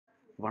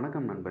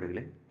வணக்கம்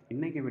நண்பர்களே.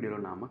 இன்றைக்கி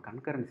வீடியோவில் நாம்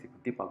கன்கரன்சி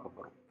பற்றி பார்க்க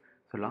போகிறோம்.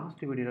 ஸோ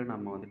லாஸ்ட் வீடியோவில்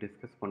நம்ம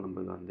டிஸ்கஸ்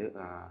பண்ணும்போது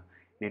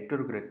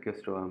நெட்வொர்க்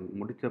ரெக்வெஸ்ட்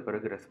முடித்த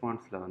பிறகு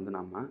ரெஸ்பான்ஸில்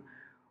நம்ம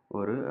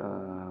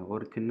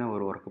ஒரு சின்ன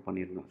ஒர்க்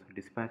பண்ணியிருந்தோம். ஸோ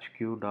டிஸ்பேட்ச்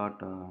கியூ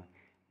டாட்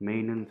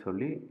மெயின்னு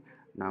சொல்லி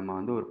நாம்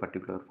ஒரு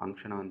பர்டிகுலர்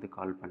ஃபங்க்ஷனை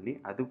கால் பண்ணி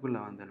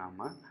அதுக்குள்ளே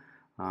நம்ம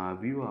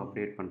வியூவை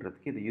அப்டேட்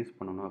பண்ணுறதுக்கு இதை யூஸ்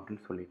பண்ணணும்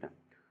அப்படின்னு சொல்லிட்டேன்.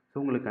 ஸோ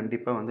உங்களுக்கு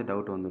கண்டிப்பாக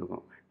டவுட்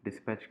வந்திருக்கும்.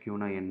 டிஸ்பேட்ச்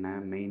கியூனா என்ன,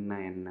 மெயின்னா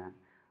என்ன,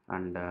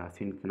 அண்ட்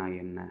சிங்க்னா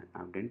என்ன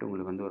அப்படின்ட்டு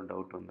உங்களுக்கு ஒரு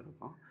டவுட்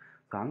வந்திருக்கும்.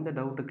 ஸோ அந்த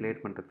டவுட்டை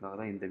கிளியர் பண்ணுறதுக்காக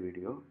தான் இந்த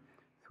வீடியோ.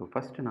 ஸோ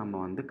ஃபஸ்ட்டு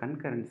நம்ம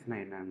கன்கரன்சினா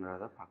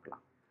என்னன்றதை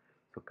பார்க்கலாம்.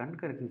 So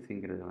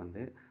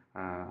கன்கரன்சிங்கிறது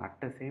at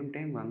the same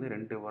time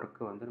 2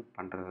 work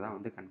பண்ணுறது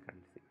தான்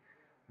கன்கரன்சி.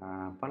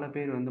 பல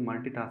பேர்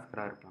மல்டி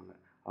டாஸ்கராக இருப்பாங்க.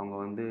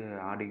 அவங்க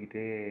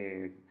ஆடிக்கிட்டே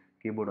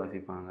கீபோர்டு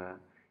வாசிப்பாங்க,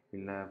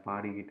 இல்லை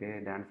பாடிக்கிட்டே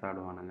டான்ஸ்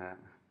ஆடுவானுங்க.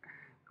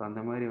 ஸோ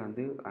அந்த மாதிரி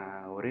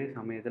ஒரே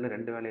சமயத்தில்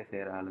 2 வேலையை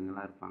செய்கிற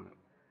ஆளுங்கள்லாம் இருப்பாங்க.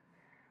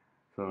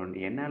 ஸோ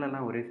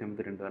என்னாலலாம் ஒரே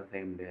சமயத்தில் 2 வேலை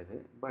செய்ய முடியாது,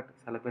 பட்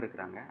சில பேர்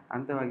இருக்கிறாங்க.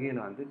 அந்த வகையில்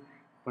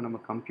இப்போ நம்ம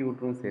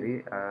கம்ப்யூட்டரும் சரி,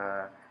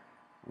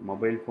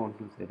 மொபைல்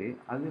ஃபோன்ஸும் சரி,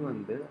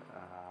 அது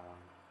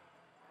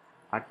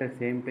அட் த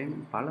சேம் டைம்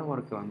பல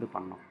ஒர்க்கை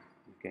பண்ணோம்.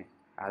 ஓகே,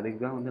 அதுக்கு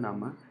தான்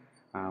நம்ம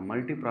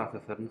மல்டி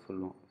ப்ராசஸர்னு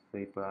சொல்லுவோம். ஸோ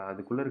இப்போ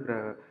அதுக்குள்ளே இருக்கிற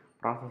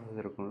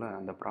ப்ராசஸர் இருக்கும்ல,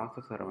 அந்த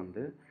ப்ராசஸரை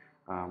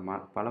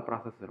பல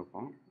ப்ராசஸ்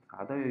இருக்கும்.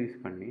 அதை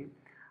யூஸ் பண்ணி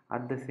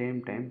அட் த சேம்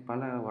டைம்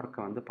பல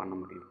ஒர்க்கை பண்ண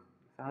முடியும்.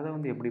 ஸோ அதை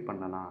எப்படி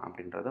பண்ணலாம்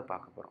அப்படின்றத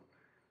பார்க்க போகிறோம்.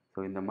 ஸோ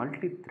இந்த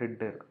மல்டி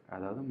த்ரெட்டர்,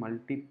 அதாவது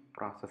மல்டி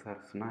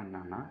ப்ராசஸர்ஸ்னால்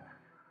என்னென்னா,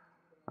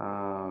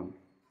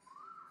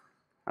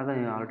 அதை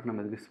ஆல்ரெடி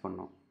நம்ம யூஸ்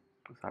பண்ணோம்.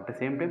 So at the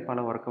same time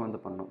பல ஒர்க்கை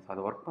பண்ணோம். ஸோ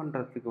அதை ஒர்க்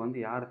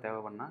பண்ணுறதுக்கு யார்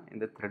தேவைன்னா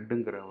இந்த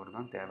த்ரெட்டுங்கிறவர்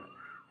தான் தேவை.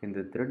 இந்த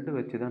த்ரெட்டு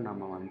வச்சு தான்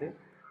நம்ம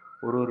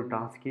ஒரு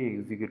டாஸ்க்கையும்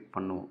எக்ஸிக்யூட்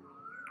பண்ணுவோம்.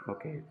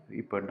 ஓகே,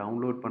 இப்போ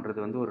டவுன்லோட்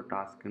பண்ணுறது ஒரு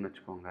டாஸ்க்குன்னு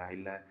வச்சுக்கோங்க,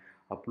 இல்லை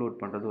அப்லோட்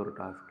பண்ணுறது ஒரு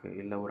டாஸ்க்கு,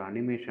 இல்லை ஒரு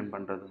அனிமேஷன்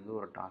பண்ணுறது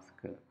ஒரு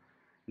டாஸ்க்கு,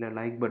 இல்லை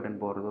லைக் பட்டன்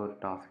போடுறது ஒரு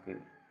டாஸ்க்கு.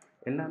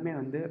 எல்லாமே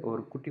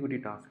ஒரு குட்டி குட்டி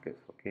டாஸ்க்கு.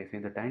 ஓகே, ஸோ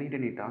இந்த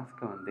டைனி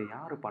டாஸ்க்கை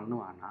யார்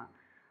பண்ணுவான்னா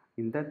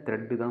இந்த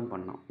த்ரெட்டு தான்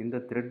பண்ணும். இந்த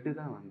த்ரெட்டு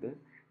தான்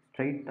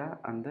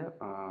ஸ்ட்ரைட்டாக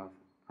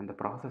அந்த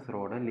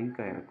ப்ராசஸரோட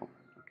லிங்க் ஆகிருக்கும்.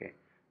 ஓகே,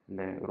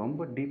 இந்த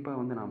ரொம்ப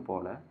டீப்பாக நான்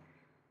போகல,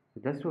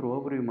 ஜஸ்ட் ஒரு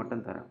ஓவர்வியூ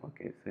மட்டும் தரேன்.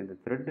 ஓகே, ஸோ இந்த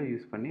த்ரெட்டை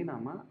யூஸ் பண்ணி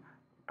நம்ம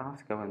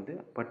டாஸ்க்கை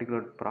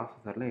பர்டிகுலர்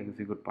ப்ராசஸரில்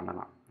எக்ஸிக்யூட்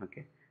பண்ணலாம்.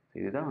 ஓகே, ஸோ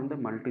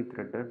இதுதான் மல்டி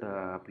த்ரெட்டட்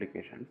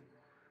அப்ளிகேஷன்ஸ்.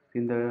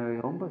 இந்த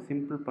ரொம்ப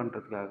சிம்பிள்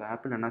பண்ணுறதுக்காக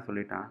ஆப்பிள் என்ன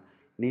சொல்லிட்டான்,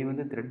 நீ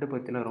த்ரெட்டை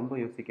பற்றிலாம் ரொம்ப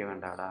யோசிக்க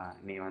வேண்டாடா,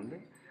 நீ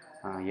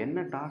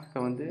என்ன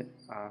டாஸ்க்கை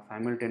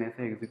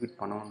சைமல்டேனியஸாக எக்ஸிக்யூட்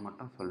பண்ணணும்னு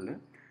மட்டும் சொல்லு,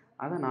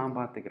 அதை நான்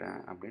பார்த்துக்கிறேன்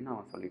அப்படின்னு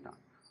அவன் சொல்லிட்டான்.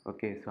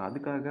 ஓகே, ஸோ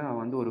அதுக்காக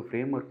அவன் ஒரு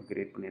ஃப்ரேம் ஒர்க்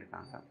க்ரியேட்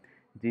பண்ணியிருக்காங்க.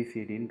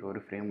 GCDன்ற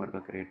ஒரு ஃப்ரேம்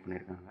ஒர்க்கை க்ரியேட்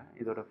பண்ணியிருக்காங்க.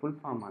 இதோட full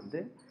form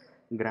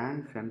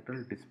grand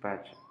central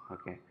dispatch.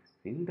 Okay,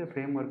 இந்த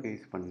ஃப்ரேம் ஒர்க்கை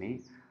யூஸ் பண்ணி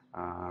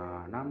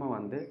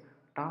நாம்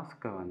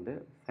டாஸ்க்கை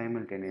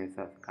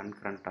சைமல்டேனியஸாக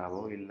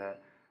கன்கரண்ட்டாகவோ இல்லை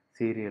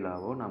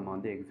சீரியலாகவோ நம்ம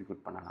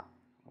எக்ஸிக்யூட் பண்ணலாம்.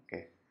 ஓகே,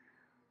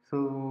 ஸோ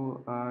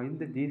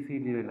இந்த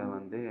GCDயில்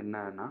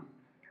என்னன்னா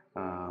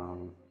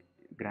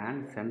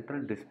கிராண்ட்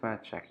சென்ட்ரல்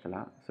டிஸ்பேட்ச்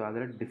ஆக்சுவலாக. ஸோ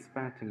அதில்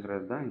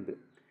டிஸ்பேட்சுங்கிறது தான் இது.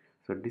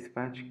 ஸோ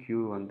டிஸ்பேட்ச் கியூ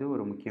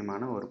ஒரு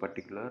முக்கியமான ஒரு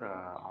பர்டிகுலர்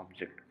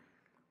ஆப்ஜெக்ட்.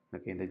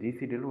 ஓகே, இந்த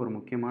GCDயில் ஒரு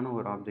முக்கியமான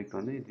ஒரு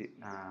ஆப்ஜெக்ட்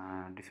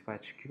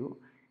டிஸ்பேட்ச் கியூ.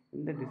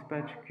 இந்த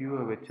டிஸ்பேட்ச்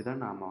கியூவை வச்சு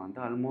தான் நாம்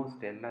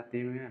ஆல்மோஸ்ட்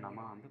எல்லாத்தையுமே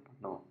நம்ம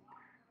பண்ணுவோம்.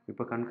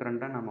 இப்போ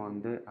கன்கரண்ட்டாக நம்ம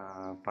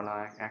பல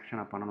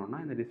ஆக்ஷனை பண்ணணும்னா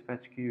இந்த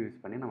டிஸ்பேட்ச் கியூ யூஸ்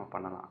பண்ணி நம்ம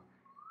பண்ணலாம்.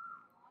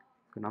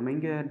 ஸோ நம்ம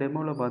இங்கே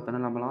டெமோவில் பார்த்தோன்னா,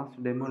 நம்ம லாஸ்ட்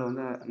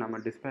டெமோவில் நம்ம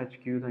டிஸ்பேட்ச்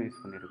கியூ தான்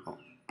யூஸ் பண்ணியிருக்கோம்.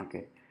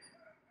 ஓகே,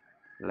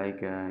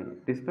 லைக்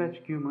டிஸ்பேட்ச்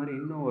கியூ மாதிரி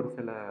இன்னும் ஒரு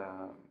சில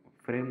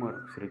ஃப்ரேம்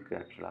ஒர்க்ஸ் இருக்குது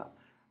ஆக்சுவலாக.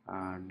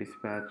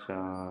 டிஸ்பேட்ச்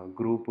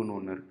குரூப்புன்னு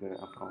ஒன்று இருக்குது,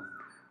 அப்புறம்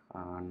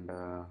அண்டு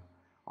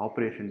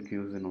ஆப்ரேஷன்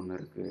கியூஸ்ன்னு ஒன்று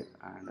இருக்குது,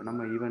 அண்ட்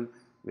நம்ம ஈவன்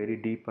வெரி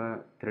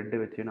டீப்பாக த்ரெட்டை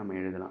வச்சு நம்ம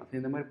எழுதலாம். ஸோ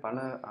இந்த மாதிரி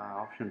பல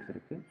ஆப்ஷன்ஸ்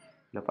இருக்குது.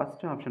 இல்லை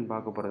ஃபஸ்ட்டு ஆப்ஷன்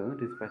பார்க்க போகிறது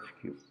டிஸ்பேட்ச்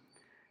கியூ.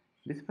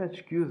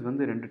 Dispatch கியூஸ்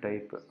 2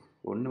 type.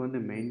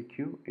 ஒன்று மெயின்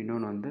கியூ,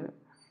 இன்னொன்று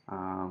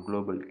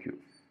global Q.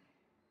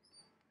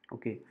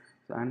 Okay,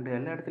 so and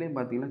எல்லா இடத்துலையும்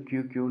பார்த்தீங்கன்னா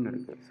கியூன்னு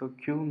இருக்குது. ஸோ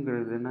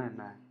கியூங்கிறதுனா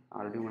என்ன,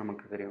 ஆல்ரெடி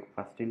நமக்கு தெரியும்,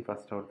 ஃபஸ்ட் இன்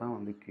ஃபஸ்ட் அவுட்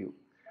தான் கியூ.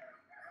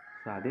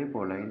 ஸோ அதே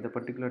போல் இந்த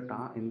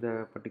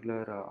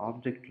பர்டிகுலர்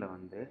ஆப்ஜெக்டில்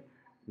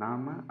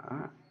நாம்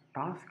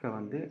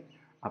டாஸ்க்கை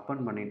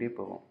அப்பன் பண்ணிகிட்டே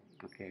போவோம்.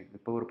 ஓகே,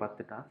 இப்போ ஒரு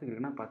 10 டாஸ்க்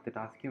இருக்குன்னா 10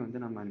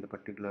 டாஸ்க்கையும் நம்ம இந்த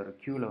பர்டிகுலர்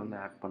கியூவில்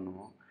ஆட்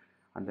பண்ணுவோம்.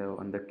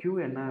 அந்த கியூ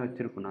என்ன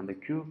வச்சுருக்கணும், அந்த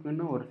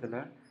கியூக்குன்னு ஒரு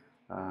சில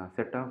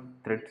செட் ஆஃப்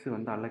த்ரெட்ஸ்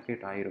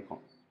அலோகேட்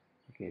ஆகிருக்கும்.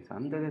 ஓகே, ஸோ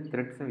அந்த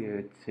த்ரெட்ஸை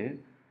வச்சு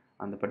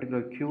அந்த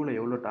பர்டிகுலர் கியூவில்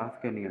எவ்வளோ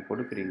டாஸ்க்கை நீங்கள்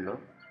கொடுக்குறீங்களோ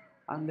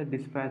அந்த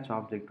டிஸ்பேட்ச்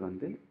ஆப்ஜெக்ட்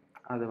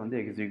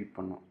அதை எக்ஸிக்யூட்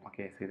பண்ணும்.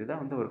 ஓகே, ஸோ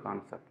இதுதான் ஒரு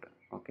கான்செப்ட்.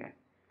 ஓகே,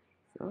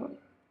 ஸோ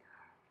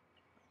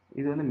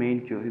இது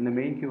மெயின் கியூ. இந்த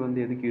மெயின் கியூ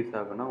எதுக்கு யூஸ்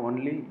ஆகும்னா,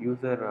 ஒன்லி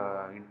யூசர்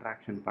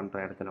இன்ட்ராக்ஷன்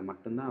பண்ணுற இடத்துல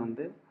மட்டும்தான்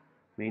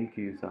மெயின்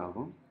கியூ யூஸ்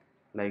ஆகும்.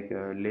 லைக்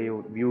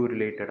லேஅவுட், வியூ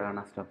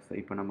ரிலேட்டடான ஸ்டெப்ஸ்,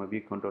 இப்போ நம்ம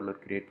வியூ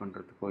கண்ட்ரோலர் க்ரியேட்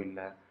பண்ணுறதுக்கோ,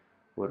 இல்லை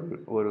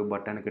ஒரு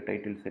பட்டனுக்கு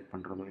டைட்டில் செட்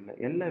பண்ணுறதோ, இல்லை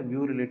எல்லா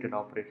வியூ ரிலேட்டட்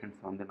ஆப்ரேஷன்ஸ்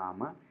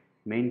நாம்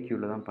மெயின்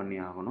க்யூவில் தான் பண்ணி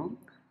ஆகணும்.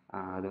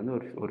 அது வந்து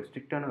ஒரு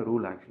ஸ்ட்ரிக்டான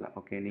ரூல் ஆக்சுவலாக.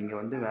 ஓகே, நீங்கள்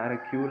வந்து வேறு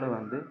க்யூவில்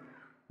வந்து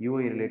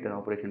யூஐ ரிலேட்டட்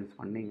ஆப்ரேஷன்ஸ்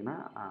பண்ணிங்கன்னா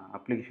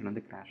அப்ளிகேஷன்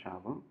வந்து க்ராஷ்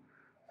ஆகும்.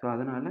 ஸோ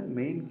அதனால்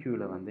மெயின்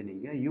க்யூவில் வந்து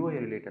நீங்கள் யூஐ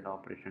ரிலேட்டட்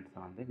ஆப்ரேஷன்ஸை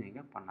வந்து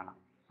நீங்கள் பண்ணலாம்.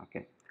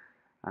 ஓகே,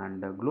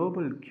 அண்ட்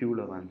குளோபல்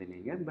க்யூவில் வந்து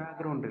நீங்கள்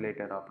பேக்ரவுண்ட்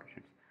ரிலேட்டட்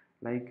ஆப்ரேஷன்ஸ்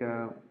லைக்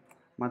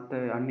மற்ற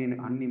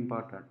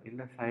அன்இம்பார்ட்டன்ட்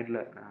இல்லை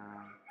சைடில்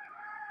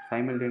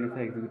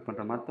சைமல்டேனியஸாக எக்ஸிக்யூட்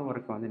பண்ணுற மற்ற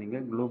ஒர்க்கை வந்து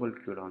நீங்கள் குளோபல்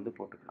க்யூவில் வந்து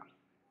போட்டுக்கலாம்.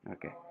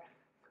 ஓகே,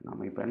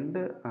 நம்ம இப்போ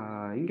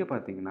இங்கே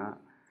பார்த்தீங்கன்னா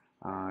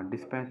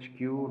dispatch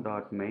queue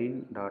dot main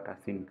dot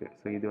async.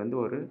 So இது வந்து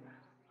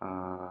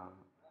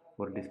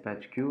ஒரு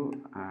dispatch queue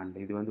அண்ட்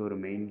இது வந்து ஒரு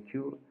மெயின்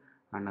queue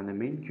அண்ட் அந்த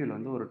மெயின் queueல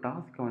வந்து ஒரு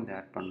டாஸ்க்கை வந்து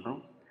ஆட்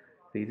பண்ணுறோம்.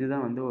 ஸோ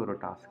இதுதான் வந்து ஒரு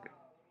டாஸ்க்கு.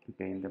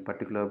 ஓகே, இந்த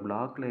பர்டிகுலர்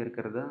பிளாக்கில்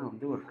இருக்கிறது தான்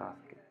வந்து ஒரு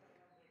டாஸ்க்கு.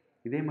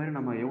 இதே மாதிரி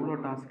நம்ம எவ்வளோ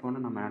டாஸ்க்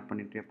வேணும் நம்ம ஆட்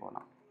பண்ணிகிட்டே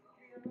போகலாம்.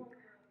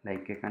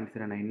 லைக்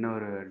கன்சிடர் நான்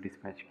இன்னொரு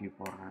dispatch queue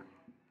போடுறேன்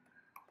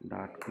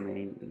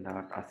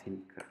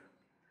 .main.async.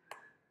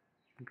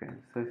 okay,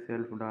 so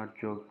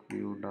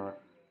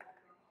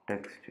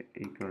self.jobview.text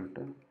equal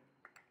to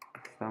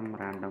some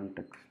random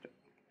text.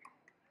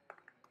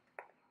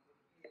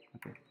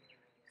 okay,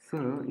 so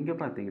இங்கே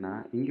பார்த்தீங்கன்னா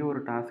இங்கே ஒரு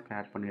டாஸ்க்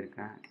ஆட்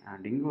பண்ணியிருக்கேன்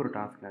அண்ட் இங்கே ஒரு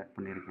டாஸ்க் ஆட்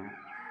பண்ணியிருக்கேன்.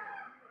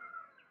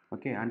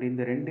 ஓகே, அண்ட்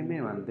இந்த ரெண்டுமே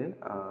வந்து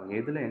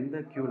எதில் எந்த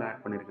க்யூவில்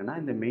ஆட் பண்ணியிருக்கேன்னா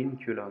இந்த மெயின்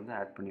க்யூவில் வந்து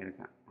ஆட்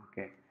பண்ணியிருக்கேன்.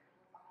 ஓகே,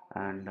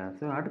 அண்ட்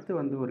ஸோ அடுத்து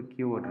வந்து ஒரு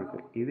கீவேர்ட்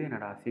இருக்குது. இது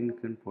என்னடா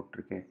அசின்க்குன்னு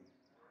போட்டிருக்கேன்.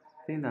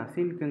 ஸோ இந்த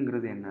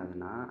அசின்க்குங்கிறது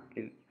என்னதுன்னா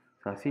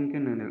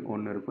அசின்க்குன்னு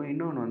ஒன்று இருக்கும்,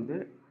 இன்னொன்று வந்து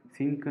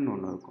சிங்க்குன்னு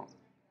ஒன்று இருக்கும்.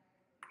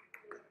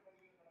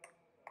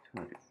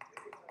 சாரி,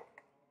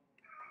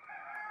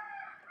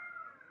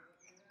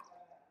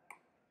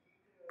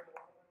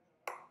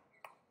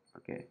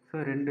 ஓகே, ஸோ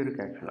ரெண்டு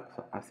இருக்குது ஆக்சுவலாக.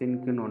 ஸோ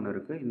அசின்க்குன்னு ஒன்று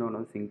இருக்குது, இன்னொன்று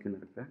வந்து சிங்க்குன்னு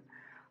இருக்குது.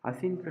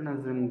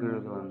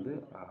 அசின்க்ரனஸ்ங்கிறது வந்து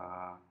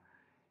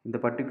இந்த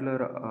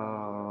பர்டிகுலர்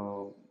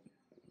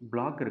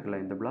பிளாக் இருக்குல்ல,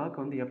 இந்த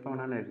பிளாக் வந்து எப்போ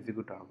வேணாலும்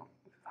எக்ஸிக்யூட் ஆகும்,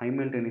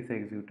 சைமல்டேனியஸாக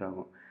எக்ஸிக்யூட்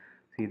ஆகும்.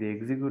 ஸோ இது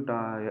எக்ஸிக்யூட்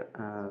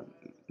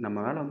நம்ம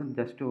வேலை வந்து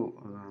ஜஸ்ட்டு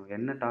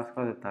என்ன டாஸ்க்கோ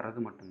அதை தரது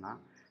மட்டும்தான்.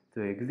 ஸோ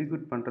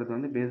எக்ஸிக்யூட் பண்ணுறது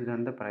வந்து based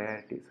on the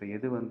priority. So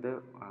எது வந்து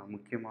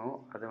முக்கியமாகவோ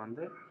அதை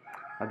வந்து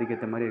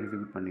அதுக்கேற்ற மாதிரி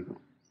எக்ஸிக்யூட்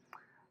பண்ணிக்கும்.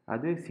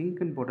 அதுவே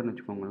சிங்க்குன்னு போட்டோன்னு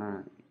வச்சுக்கோங்களேன்,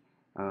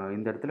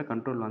 இந்த இடத்துல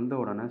கண்ட்ரோல் வந்த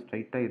உடனே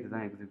ஸ்ட்ரைட்டாக இது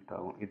தான் எக்ஸிக்யூட்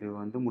ஆகும். இது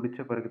வந்து முடித்த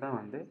பிறகு தான்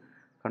வந்து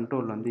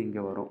கண்ட்ரோல் வந்து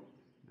இங்கே வரும்.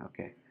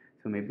 ஓகே,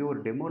 ஸோ மேபி ஒரு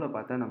டெமோவில்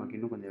பார்த்தா நமக்கு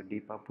இன்னும் கொஞ்சம்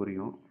டீப்பாக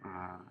புரியும்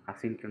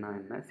அசின்க்னா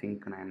என்ன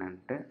சிங்க்னா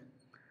என்னன்ட்டு.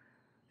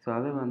 ஸோ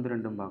அதை வந்து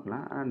ரெண்டும்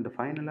பார்க்கலாம். அண்ட்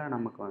ஃபைனலாக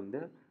நமக்கு வந்து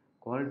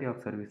குவாலிட்டி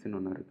ஆஃப் சர்வீஸ்ன்னு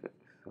ஒன்று இருக்குது.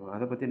 ஸோ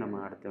அதை பற்றி நம்ம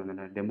அடுத்து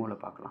வந்து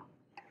டெமோவில் பார்க்கலாம்.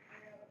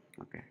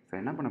 ஓகே, ஸோ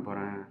என்ன பண்ண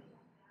போகிறேன்,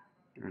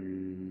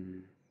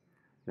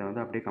 இதை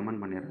வந்து அப்படியே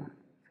கமெண்ட் பண்ணிடுறேன்.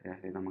 சரி,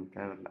 அது நமக்கு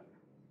தேவையில்லை.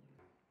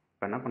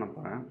 இப்போ என்ன பண்ண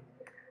போகிறேன்,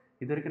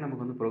 இது வரைக்கும்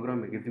நமக்கு வந்து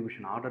ப்ரோக்ராம்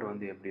எக்ஸிக்யூஷன் ஆர்டர்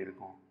வந்து எப்படி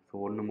இருக்கும். ஸோ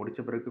ஒன்று முடித்த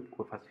பிறகு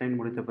ஃபஸ்ட் லைன்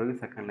முடித்த பிறகு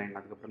செகண்ட் லைன்,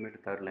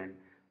 அதுக்கப்புறமேட்டு தேர்ட் லைன்.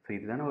 ஸோ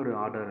இதுதானே ஒரு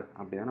ஆர்டர்,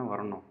 அப்படி தானே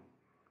வரணும்.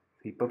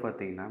 ஸோ இப்போ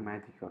பார்த்தீங்கன்னா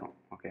மேஜிக் வரும்.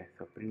 Okay,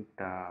 so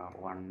print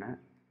 1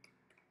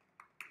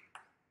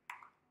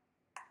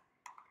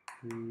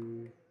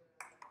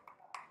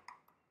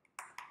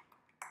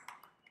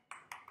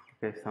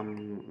 okay, some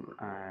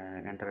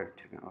enter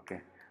அடிச்சிருக்கேன். Okay,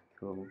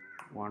 so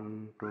 1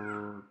 2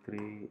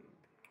 3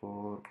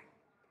 4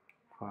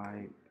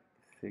 5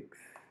 6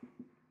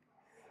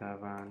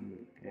 7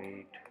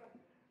 8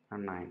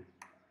 and 9.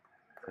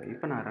 ஸோ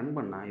இப்போ நான் ரன்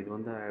பண்ணால் இது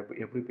வந்து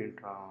எப்படி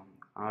பிரிண்ட் ஆகும்,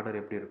 ஆர்டர்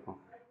எப்படி இருக்கும்,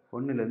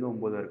 1லேருந்து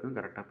 9 வரைக்கும்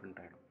கரெக்டாக பிரிண்ட்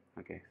ஆகிடும்.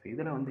 ஓகே, ஸோ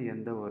இதில் வந்து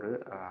எந்த ஒரு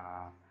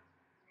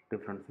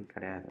டிஃப்ரென்ஸும்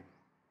கிடையாது.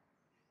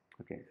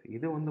 ஓகே, ஸோ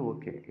இது வந்து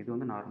ஓகே, இது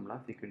வந்து நார்மலாக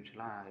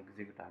சீக்வென்ஷியலாக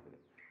எக்ஸிக்யூட் ஆகுது.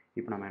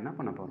 இப்போ நம்ம என்ன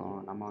பண்ண போகிறோம்,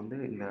 நம்ம வந்து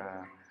இந்த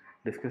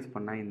டிஸ்கஸ்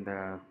பண்ண இந்த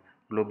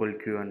global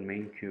Q and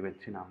main Q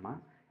வச்சு நம்ம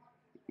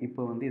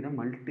இப்போ வந்து இதை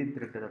மல்டி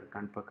த்ரெட்டட்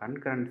இப்போ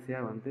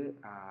கன்கரன்சியாக வந்து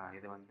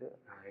இதை வந்து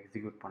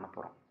எக்ஸிக்யூட் பண்ண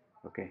போகிறோம்.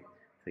 ஓகே,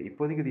 ஸோ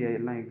இப்போதைக்கு இது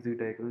எல்லாம்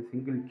எக்ஸிக்யூட் ஆகிருக்குது,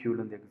 சிங்கிள்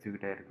க்யூலேருந்து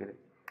எக்ஸிக்யூட் ஆகிருக்குது.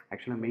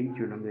 ஆக்சுவலாக மெயின்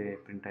க்யூலேருந்து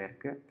பிரிண்ட்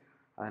ஆகிருக்கு,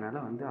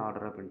 அதனால் வந்து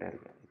ஆர்டராக பிரிண்ட்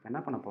ஆகிருக்கு. இப்போ என்ன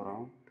பண்ண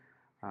போகிறோம்,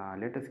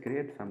 latest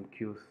create some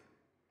cues.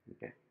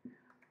 Okay,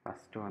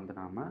 first வந்து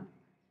நாம்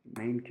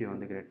மெயின் க்யூ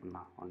வந்து கிரியேட்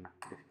பண்ணலாம். ஒன்று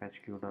dispatch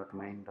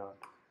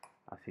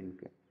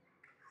queue.main.async.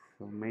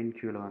 ஸோ மெயின்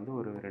க்யூவில் வந்து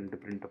ஒரு 2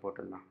 பிரிண்ட்டை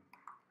போட்டுடலாம்.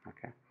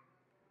 ஓகே,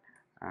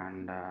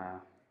 அண்ட்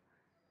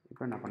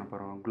இப்போ என்ன பண்ண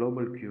போகிறோம்,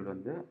 குளோபல் க்யூவில்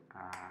வந்து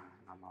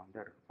நம்ம வந்து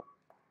எடுப்போம்.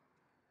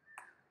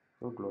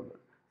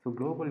 ஸோ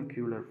குளோபல்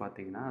க்யூவில்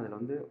பார்த்தீங்கன்னா அதில்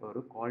வந்து ஒரு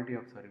குவாலிட்டி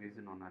ஆஃப்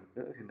சர்வீஸ்ன்னு ஒன்று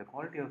இருக்குது. இந்த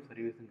குவாலிட்டி ஆஃப்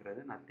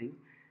சர்வீஸுங்கிறது நத்திங்,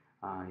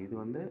 இது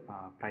வந்து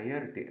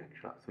ப்ரையாரிட்டி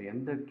ஆக்சுவலாக. ஸோ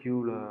எந்த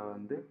க்யூவில்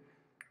வந்து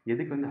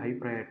எதுக்கு வந்து ஹை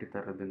ப்ரையாரிட்டி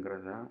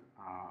தர்றதுங்கிறத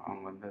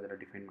அவங்க வந்து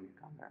அதில் டிஃபைன்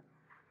பண்ணியிருக்காங்க.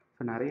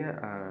 ஸோ நிறைய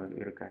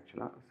இருக்குது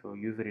ஆக்சுவலாக. So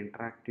user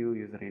interactive,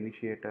 user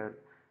initiated,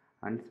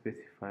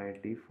 unspecified,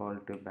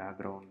 default,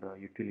 background,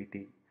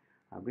 utility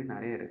அப்படின்னு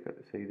நிறைய இருக்குது.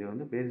 ஸோ இது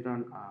வந்து பேஸ்ட்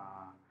ஆன்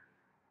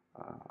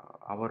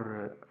அவர்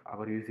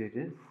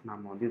யூசேஜஸ்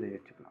நம்ம வந்து இதை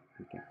வச்சுக்கலாம்.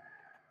 ஓகே,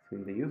 ஸோ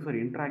இந்த யூசர்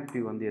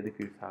இன்ட்ராக்டிவ் வந்து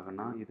எதுக்கு யூஸ்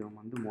ஆகுன்னா, இது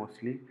வந்து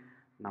மோஸ்ட்லி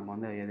நம்ம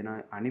வந்து எதுனா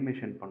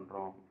அனிமேஷன்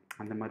பண்ணுறோம்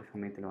அந்த மாதிரி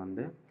சமயத்தில்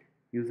வந்து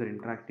யூசர்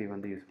இன்ட்ராக்டிவ்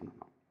வந்து யூஸ்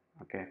பண்ணலாம்.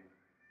 ஓகே,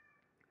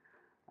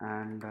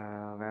 அண்ட்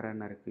வேறு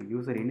என்ன இருக்குது,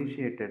 யூசர்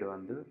இனிஷியேட்டட்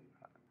வந்து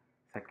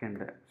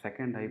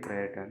செகண்ட் ஹை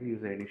ப்ரையாரிட்டி வந்து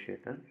யூசர்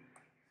இனிஷியேட்டட்.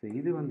 ஸோ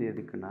இது வந்து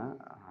எதுக்குன்னா,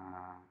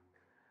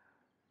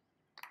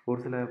 ஒரு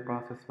சில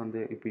ப்ராசஸ் வந்து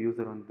இப்போ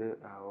யூசர் வந்து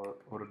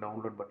ஒரு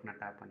டவுன்லோட் பட்டனை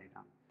டேப்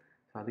பண்ணிட்டான்.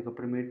 ஸோ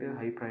அதுக்கப்புறமேட்டு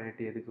ஹை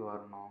ப்ரையாரிட்டி எதுக்கு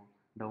வரணும்,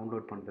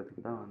 டவுன்லோட்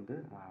பண்ணுறதுக்கு தான் வந்து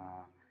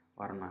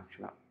வரணும்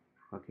ஆக்சுவலாக.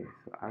 ஓகே,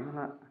 ஸோ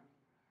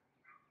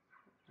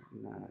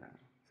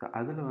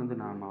அதில் வந்து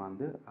நாம்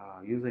வந்து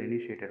யூசர்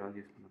இனிஷியேட்டட்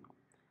வந்து யூஸ் பண்ணணும்.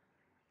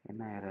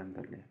 என்ன ஏறன்னு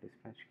தெரியல,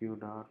 dispatch Q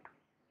dot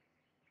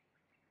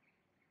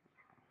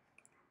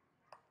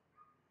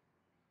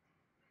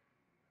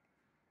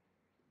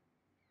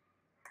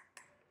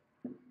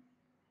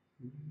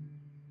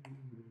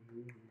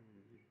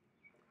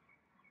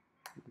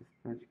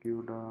dispatch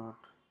queue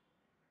dot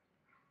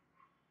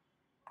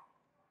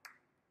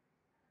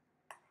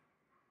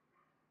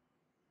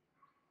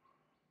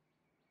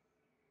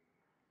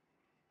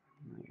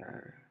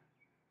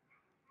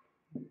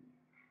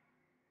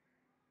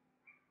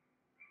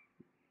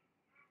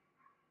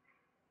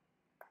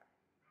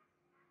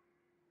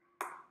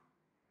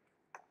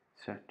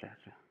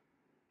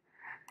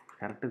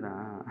correct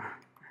தான்.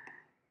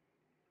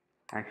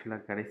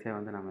 ஆக்சுவலாக கடைசியாக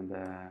வந்து நம்ம இந்த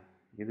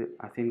இது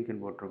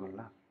அசின்க்குன்னு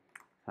போட்டிருக்கோம்ல,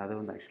 அதை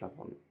வந்து ஆக்சுவலாக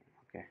போடணும்.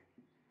 ஓகே,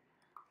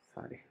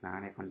 சாரி,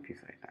 நானே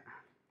கன்ஃபியூஸ் ஆகிட்டேன்.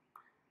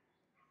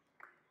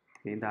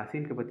 இந்த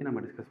அசின்க்கை பற்றி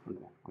நம்ம டிஸ்கஸ்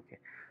பண்ணுவோம். ஓகே,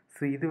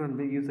 ஸோ இது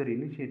வந்து யூசர்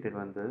இனிஷியேட்டட்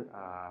வந்து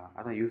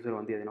அதான் யூசர்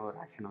வந்து எதனா ஒரு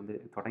ஆக்ஷன் வந்து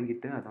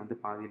தொடங்கிட்டு அது வந்து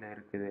பாதியில்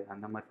இருக்குது,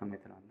 அந்த மாதிரி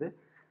சமயத்தில் வந்து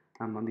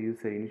நம்ம வந்து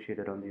யூசர்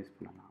இனிஷியேட்டட் வந்து யூஸ்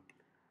பண்ணலாம்.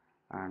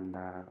 அண்ட்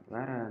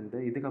வேறு வந்து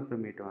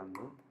இதுக்கப்புறமேட்டு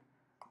வந்து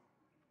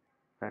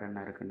வேறு என்ன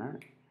இருக்குன்னா,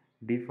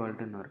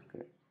 டிஃபால்ட்டுன்னு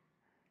இருக்குது.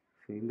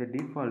 ஸோ இந்த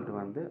டிஃபால்ட்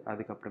வந்து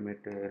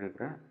அதுக்கப்புறமேட்டு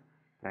இருக்கிற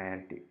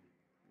ப்ரையாரிட்டி.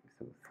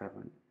 ஸோ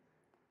 7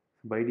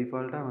 பை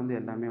டிஃபால்ட்டாக வந்து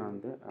எல்லாமே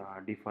வந்து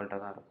டிஃபால்ட்டாக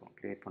தான் இருக்கும்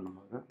க்ரியேட்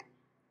பண்ணும்போது.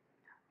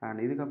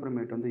 அண்ட்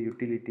இதுக்கப்புறமேட்டு வந்து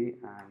யூட்டிலிட்டி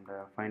அண்ட்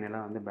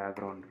ஃபைனலாக வந்து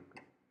பேக்ரவுண்ட்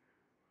இருக்குது.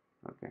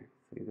 ஓகே,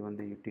 ஸோ இது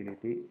வந்து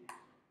utility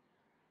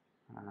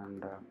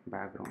and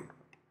background.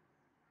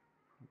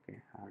 Okay,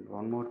 and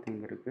one more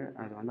thing இருக்குது,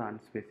 அது வந்து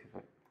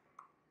அன்ஸ்பெசிஃபை.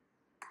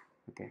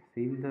 ஓகே, ஸோ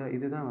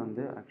இதுதான்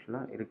வந்து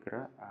ஆக்சுவலாக இருக்கிற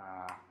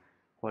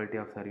quality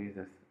of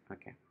services.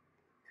 Okay,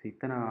 so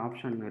இத்தனை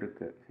ஆப்ஷன்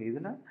இருக்குது. ஸோ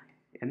இதில்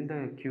எந்த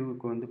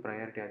க்யூவுக்கு வந்து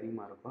ப்ரையாரிட்டி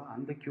அதிகமாக இருக்கோ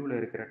அந்த க்யூவில்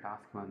இருக்கிற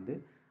டாஸ்க் வந்து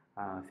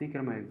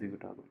சீக்கிரமாக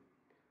எக்ஸிக்யூட் ஆகும்.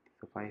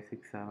 ஸோ 5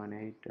 6 7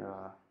 8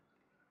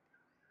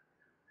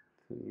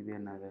 ஸோ இது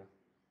என்னது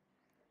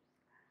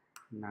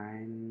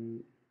 9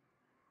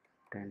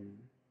 10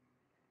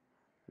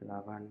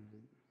 11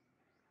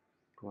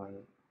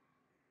 12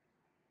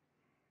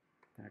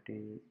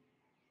 13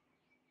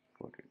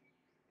 14.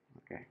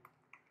 ஓகே,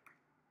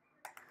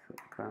 ஸோ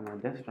இப்போ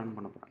நான் ஜஸ்ட் ரன்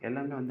பண்ண போகிறோம்.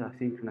 எல்லாமே வந்து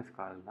அசின்க்ரனஸ்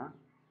கால் தான்.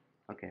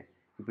 ஓகே,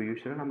 இப்போ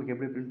யூஸ்வலாக நமக்கு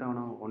எப்படி பிரிண்ட்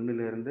ஆகணும்,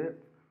 1லேருந்து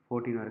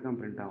 14 வரைக்கும்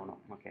பிரிண்ட்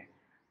ஆகணும். ஓகே,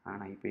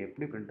 ஆனால் இப்போ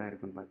எப்படி பிரிண்ட்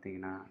ஆகிருக்குன்னு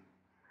பார்த்தீங்கன்னா,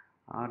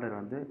 ஆர்டர்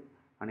வந்து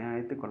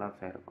அநியாயத்துக்கு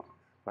கொலாப்ஸ் ஆகிருக்கும்.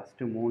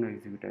 ஃபஸ்ட்டு 3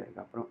 எக்ஸிக்யூட்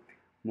ஆகிருக்கு, அப்புறம்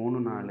 3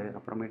 4,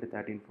 அப்புறமேட்டு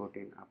 13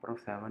 14, அப்புறம்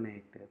 7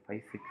 8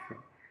 5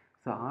 6.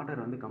 ஸோ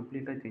ஆர்டர் வந்து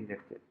கம்ப்ளீட்டாக சேஞ்ச்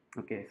ஆகிடுச்சு.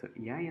 ஓகே, ஸோ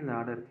ஏன் இந்த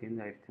ஆர்டர்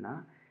சேஞ்ச் ஆகிடுச்சுன்னா,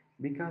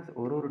 பிகாஸ்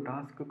ஒரு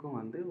டாஸ்க்குக்கும்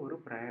வந்து ஒரு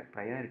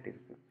ப்ரையாரிட்டி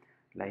இருக்குது.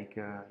 லைக்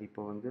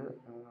இப்போ வந்து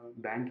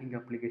பேங்கிங்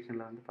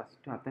அப்ளிகேஷனில் வந்து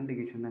ஃபஸ்ட்டு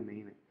அத்தன்டிகேஷன் தான்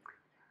மெயின்.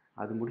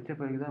 அது முடித்த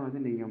பிறகு தான் வந்து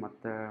நீங்கள்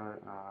மற்ற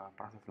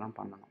ப்ராசஸ்லாம்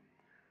பண்ணணும்.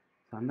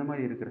 ஸோ அந்த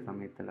மாதிரி இருக்கிற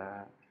சமயத்தில்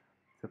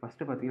ஸோ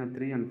ஃபஸ்ட்டு பார்த்தீங்கன்னா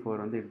 3 and 4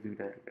 வந்து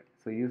எக்ஸிக்யூட் ஆகிருக்கு.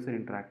 So user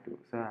interactive.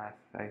 So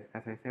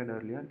as I said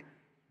earlier,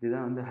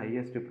 இதுதான் வந்து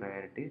ஹையஸ்ட்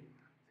ப்ரையாரிட்டி.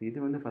 ஸோ இது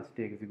வந்து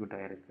ஃபஸ்ட்டு எக்ஸிக்யூட்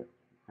ஆகிருக்கு.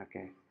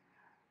 ஓகே,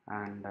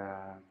 அண்ட்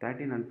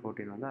 13 and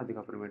 14 வந்து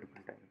அதுக்கப்புறமேட்டு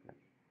பிரிண்ட் ஆகிருக்கு.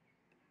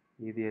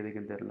 இது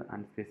எதுக்குன்னு தெரில,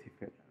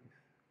 அன்ஸ்பெசிஃபைட்.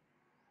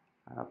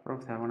 அப்புறம்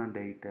 7 and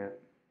 8.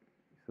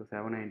 ஸோ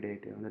 7 and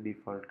 8 வந்து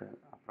டிஃபால்ட்டு.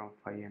 அப்புறம்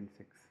 5 and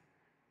 6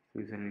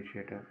 user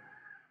initiator.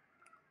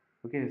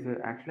 Okay, so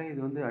ஆக்சுவலாக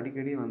இது வந்து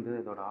அடிக்கடி வந்து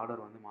இதோட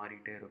ஆர்டர் வந்து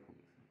மாறிக்கிட்டே இருக்கும்.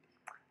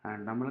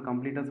 அண்ட் நம்மளால்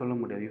கம்ப்ளீட்டாக சொல்ல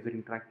முடியாது யூசர்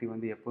இன்ட்ராக்டிவ்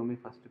வந்து எப்போவுமே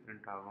ஃபஸ்ட்டு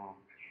பிரிண்ட் ஆகும்,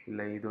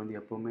 இல்லை இது வந்து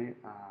எப்போவுமே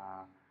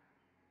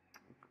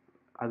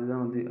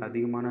அதுதான் வந்து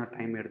அதிகமான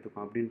டைம்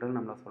எடுத்துக்கும் அப்படின்றது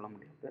நம்மளால் சொல்ல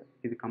முடியாது.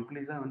 இது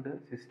கம்ப்ளீட்டாக வந்து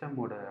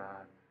சிஸ்டமோட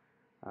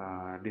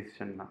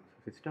டிசிஷன் தான்.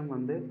 சிஸ்டம்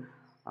வந்து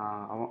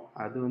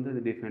அது வந்து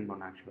இது டிஃபைன்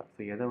பண்ணணும் ஆக்சுவலாக.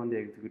 ஸோ எதை வந்து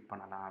எக்ஸிக்யூட்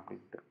பண்ணலாம்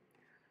அப்படின்ட்டு.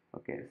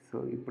 ஓகே, ஸோ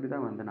இப்படி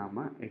தான் வந்து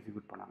நாம்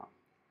எக்ஸிக்யூட் பண்ணலாம்.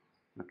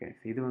 ஓகே,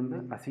 ஸோ இது வந்து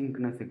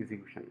asynchronous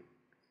execution.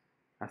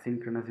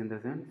 Asynchronous in the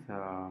sense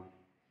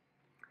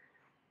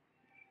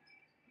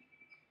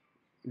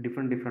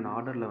different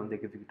ஆர்டரில் வந்து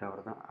எக்ஸிக்யூட்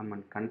ஆகிறது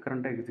தான்.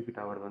 கன்கரண்ட்டாக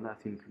எக்ஸிக்யூட் ஆகிறது வந்து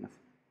அசின்க்ரனஸ்.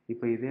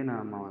 இப்போ இதே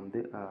நாம் வந்து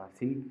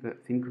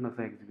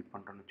சின்க்ரனஸாக எக்ஸிக்யூட்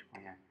பண்ணுறோன்னு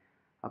வச்சுக்கோங்க.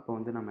 அப்போ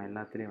வந்து நம்ம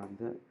எல்லாத்துலேயும்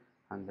வந்து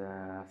அந்த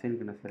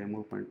அசின்க்ரனஸை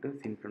ரிமூவ் பண்ணிட்டு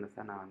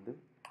சின்க்ரனஸாக நான் வந்து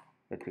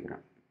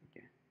வச்சுக்கிறேன்.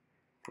 ஓகே,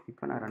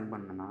 இப்போ நான் ரன்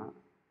பண்ணேன்னா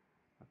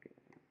ஓகே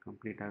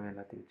கம்ப்ளீட்டாகவே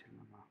எல்லாத்தையும்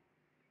வச்சுருந்தோம்னா,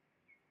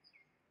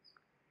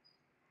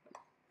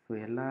 ஸோ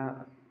எல்லா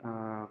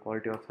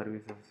குவாலிட்டி ஆஃப்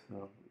சர்வீசஸ்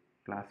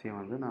கிளாஸையும்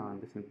வந்து நான்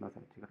வந்து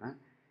சின்க்ரனஸாக வச்சுக்கிறேன்.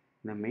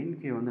 இந்த மெயின்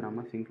கீ வந்து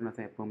நம்ம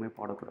சின்க்ரனஸாக எப்போவுமே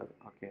போடக்கூடாது.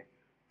 ஓகே,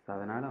 ஸோ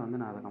அதனால் வந்து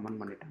நான் அதை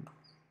கமெண்ட் பண்ணிட்டேன்.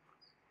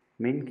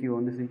 மெயின் கியூ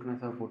வந்து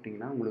சின்க்ரனஸாக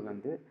போட்டிங்கன்னா உங்களுக்கு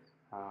வந்து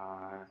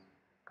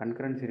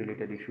கன்கரன்சி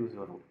ரிலேட்டட் இஷ்யூஸ்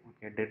வரும்.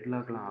 ஓகே,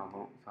 டெட்லாக்லாம்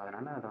ஆகும். ஸோ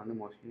அதனால் அதை வந்து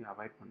மோஸ்ட்லி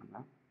அவாய்ட்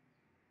பண்ணுங்கள்.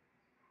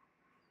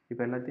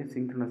 இப்போ எல்லாத்தையும்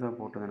சிங்க்ரனஸாக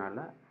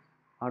போட்டதுனால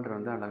ஆர்டர்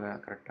வந்து அழகாக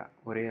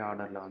கரெக்டாக ஒரே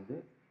ஆர்டரில் வந்து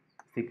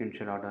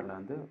சீக்வென்ஷியல் ஆர்டரில்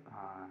வந்து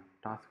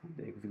டாஸ்க்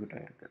வந்து எக்ஸிக்யூட்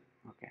ஆகிருக்கு.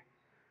 ஓகே,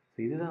 ஸோ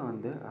இதுதான்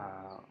வந்து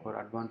ஒரு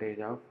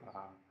advantage of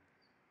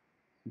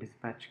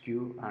dispatch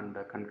queue and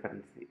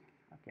concurrency.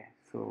 Okay,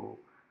 so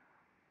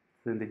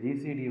இந்த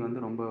ஜிசிடி வந்து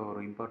ரொம்ப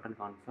ஒரு இம்பார்ட்டன்ட்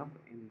கான்செப்ட்.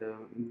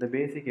 இந்த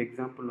பேசிக்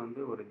எக்ஸாம்பிள்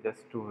வந்து ஒரு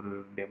ஜஸ்ட் ஒரு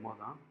டெமோ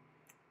தான்,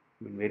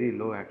 வெரி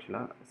லோ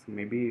ஆக்சுவலாக. ஸோ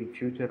மேபி இன்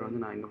ஃப்யூச்சர்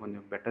வந்து நான் இன்னும்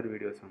கொஞ்சம் பெட்டர்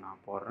வீடியோஸ்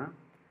நான் போடுறேன்.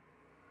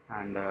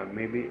 அண்ட்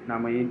மேபி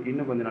நம்ம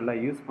இன்னும் கொஞ்சம் நல்லா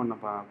யூஸ் பண்ண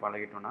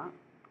பழகிட்டோன்னா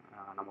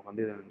நமக்கு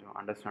வந்து இது கொஞ்சம்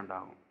அண்டர்ஸ்டாண்ட்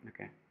ஆகும்.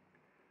 ஓகே,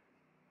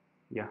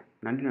 யா,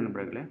 நன்றி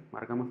நண்பர்களே.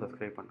 மறக்காமல்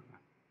சப்ஸ்கிரைப்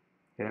பண்ணுங்கள்.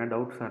 எதனா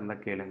டவுட்ஸாக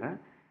இருந்தால் கேளுங்கள்.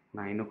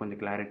 நான் இன்னும் கொஞ்சம்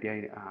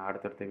கிளாரிட்டியாக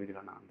அடுத்தடுத்த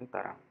வீடியோவில் நான் வந்து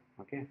தரேன்.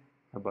 ஓகே,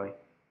 பாய்.